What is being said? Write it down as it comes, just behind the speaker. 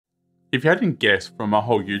If you hadn't guessed from my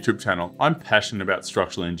whole YouTube channel, I'm passionate about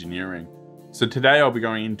structural engineering. So today I'll be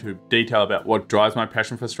going into detail about what drives my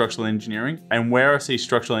passion for structural engineering and where I see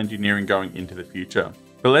structural engineering going into the future.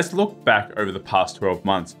 But let's look back over the past 12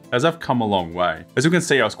 months, as I've come a long way. As you can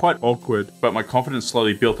see, I was quite awkward, but my confidence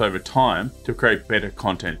slowly built over time to create better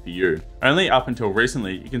content for you. Only up until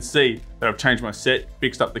recently, you can see that I've changed my set,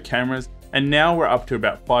 fixed up the cameras, and now we're up to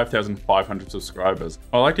about 5,500 subscribers.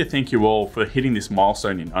 I'd like to thank you all for hitting this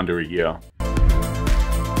milestone in under a year.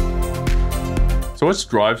 So what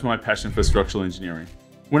drives my passion for structural engineering?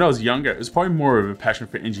 When I was younger, it was probably more of a passion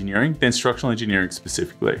for engineering than structural engineering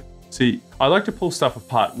specifically. See, I like to pull stuff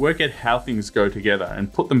apart, work out how things go together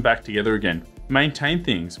and put them back together again, maintain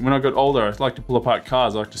things. When I got older, I like to pull apart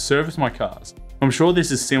cars, I like to service my cars. I'm sure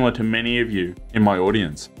this is similar to many of you in my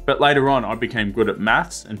audience. But later on, I became good at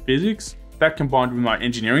maths and physics. That combined with my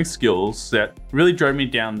engineering skills set really drove me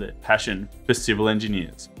down the passion for civil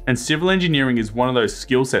engineers. And civil engineering is one of those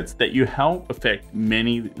skill sets that you help affect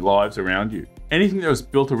many lives around you. Anything that was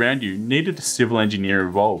built around you needed a civil engineer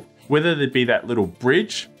involved. Whether there be that little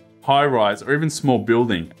bridge, high rise, or even small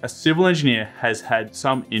building, a civil engineer has had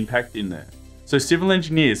some impact in there. So civil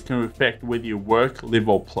engineers can affect whether you work, live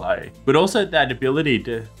or play, but also that ability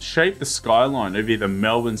to shape the skyline of either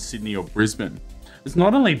Melbourne, Sydney or Brisbane. It's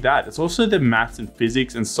not only that, it's also the maths and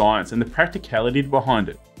physics and science and the practicality behind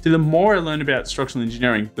it. So the more I learn about structural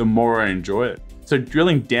engineering, the more I enjoy it. So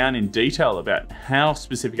drilling down in detail about how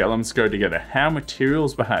specific elements go together, how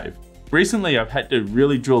materials behave. Recently, I've had to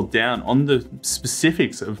really drill down on the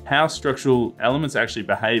specifics of how structural elements actually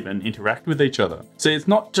behave and interact with each other. So it's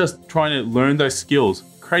not just trying to learn those skills,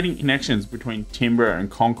 creating connections between timber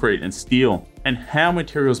and concrete and steel and how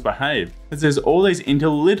materials behave. Because there's all these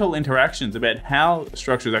little interactions about how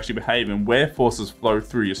structures actually behave and where forces flow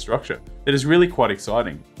through your structure. That is really quite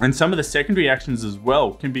exciting. And some of the secondary actions as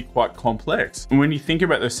well can be quite complex. And when you think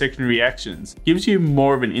about those secondary actions, it gives you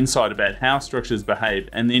more of an insight about how structures behave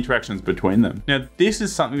and the interactions between them. Now, this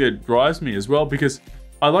is something that drives me as well because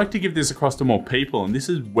I like to give this across to more people, and this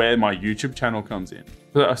is where my YouTube channel comes in.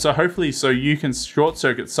 So hopefully you can short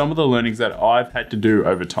circuit some of the learnings that I've had to do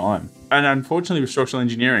over time. And unfortunately with structural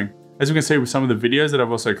engineering, as you can see with some of the videos that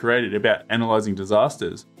I've also created about analyzing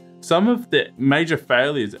disasters, some of the major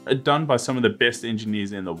failures are done by some of the best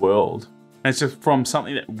engineers in the world. And it's just from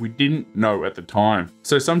something that we didn't know at the time.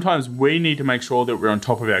 So sometimes we need to make sure that we're on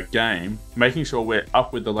top of our game, making sure we're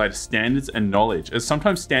up with the latest standards and knowledge, as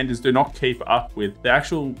sometimes standards do not keep up with the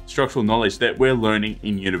actual structural knowledge that we're learning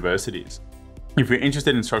in universities. If you're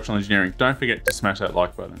interested in structural engineering, don't forget to smash that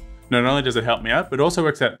like button. Not only does it help me out, but also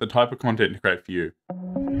works out the type of content to create for you.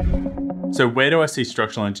 So where do I see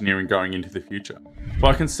structural engineering going into the future?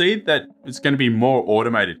 Well, I can see that it's going to be more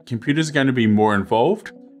automated. Computers are going to be more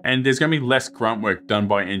involved, and there's going to be less grunt work done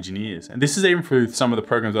by engineers. And this is even through some of the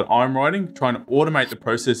programs that I'm writing, trying to automate the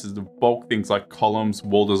processes of bulk things like columns,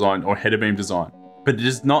 wall design, or header beam design. But it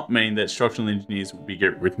does not mean that structural engineers will be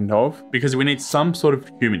get rid of, because we need some sort of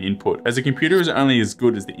human input, as a computer is only as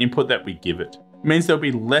good as the input that we give it. It means there'll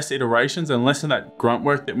be less iterations and less of that grunt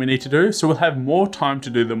work that we need to do, so we'll have more time to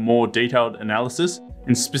do the more detailed analysis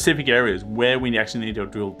in specific areas where we actually need to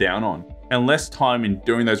drill down on, and less time in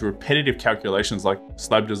doing those repetitive calculations like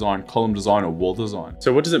slab design, column design, or wall design.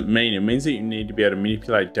 So what does it mean? It means that you need to be able to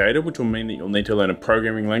manipulate data, which will mean that you'll need to learn a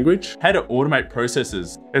programming language, how to automate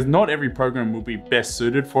processes, as not every program will be best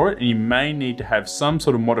suited for it, and you may need to have some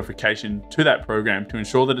sort of modification to that program to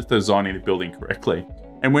ensure that it's designing the building correctly.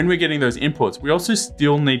 And when we're getting those inputs, we also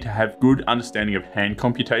still need to have good understanding of hand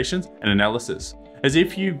computations and analysis. As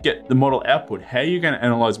if you get the model output, how are you going to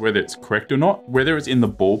analyze whether it's correct or not, whether it's in the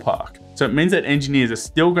ballpark? So it means that engineers are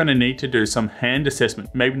still going to need to do some hand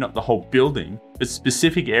assessment, maybe not the whole building, but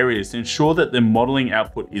specific areas to ensure that the modeling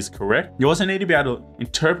output is correct. You also need to be able to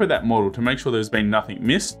interpret that model to make sure there's been nothing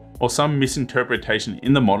missed or some misinterpretation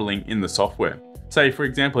in the modeling in the software. Say, for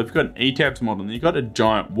example, if you've got an ETABS model and you've got a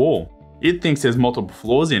giant wall, it thinks there's multiple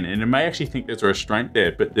floors in it, and it may actually think there's a restraint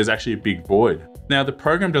there, but there's actually a big void. Now, the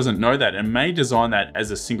program doesn't know that and may design that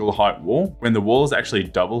as a single height wall when the wall is actually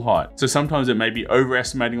double height. So sometimes it may be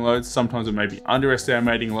overestimating loads, sometimes it may be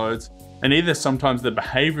underestimating loads, and sometimes the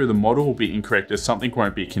behavior of the model will be incorrect as something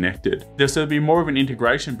won't be connected. There'll be more of an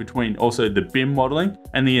integration between also the BIM modeling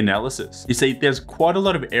and the analysis. You see, there's quite a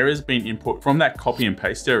lot of errors being input from that copy and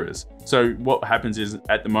paste errors. So what happens is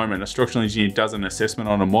at the moment, a structural engineer does an assessment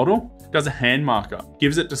on a model, does a hand markup,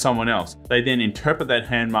 gives it to someone else. They then interpret that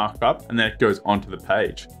hand markup and that goes onto the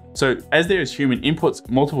page. So as there is human inputs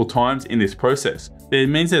multiple times in this process, it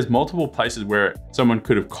means there's multiple places where someone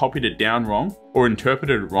could have copied it down wrong or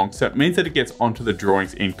interpreted it wrong, so it means that it gets onto the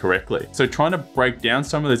drawings incorrectly. So trying to break down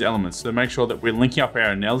some of those elements to make sure that we're linking up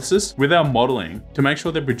our analysis with our modeling to make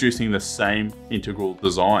sure they're producing the same integral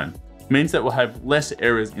design means that we'll have less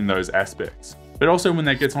errors in those aspects. But also when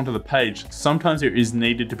that gets onto the page, sometimes there is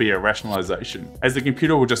needed to be a rationalization, as the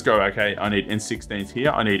computer will just go, okay, I need N16s here,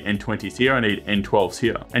 I need N20s here, I need N12s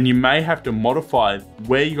here. And you may have to modify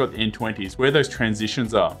where you got the N20s, where those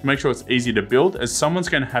transitions are, to make sure it's easy to build, as someone's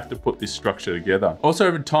going to have to put this structure together. Also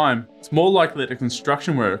over time, it's more likely that the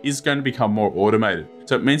construction work is going to become more automated.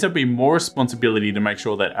 So it means there'll be more responsibility to make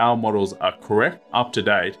sure that our models are correct, up to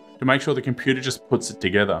date, to make sure the computer just puts it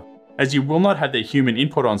together. As you will not have the human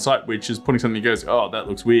input on site, which is putting something that goes, oh, that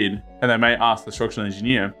looks weird, and they may ask the structural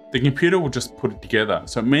engineer, the computer will just put it together.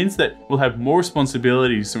 So it means that we'll have more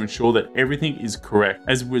responsibilities to ensure that everything is correct,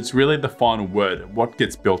 as it's really the final word of what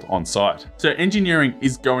gets built on site. So engineering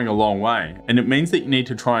is going a long way, and it means that you need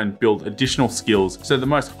to try and build additional skills. So the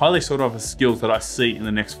most highly sought after skills that I see in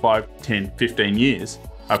the next 5, 10, 15 years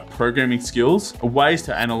are programming skills, ways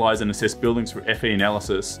to analyze and assess buildings through FE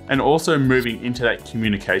analysis, and also moving into that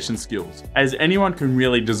communication skills. As anyone can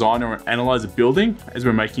really design or analyze a building, as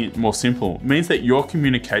we're making it more simple, means that your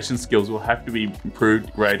communication skills will have to be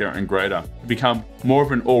improved greater and greater to become more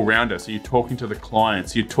of an all-rounder. So you're talking to the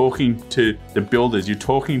clients, you're talking to the builders, you're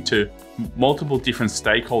talking to multiple different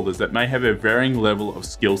stakeholders that may have a varying level of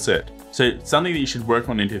skill set. So it's something that you should work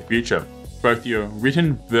on into the future. Both your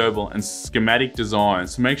written, verbal, and schematic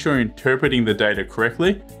designs to make sure you're interpreting the data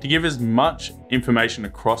correctly to give as much information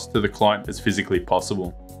across to the client as physically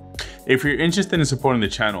possible. If you're interested in supporting the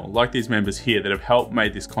channel, like these members here that have helped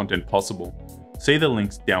make this content possible, see the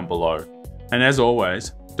links down below. And as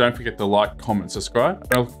always, don't forget to like, comment, subscribe,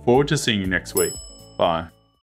 and I look forward to seeing you next week. Bye.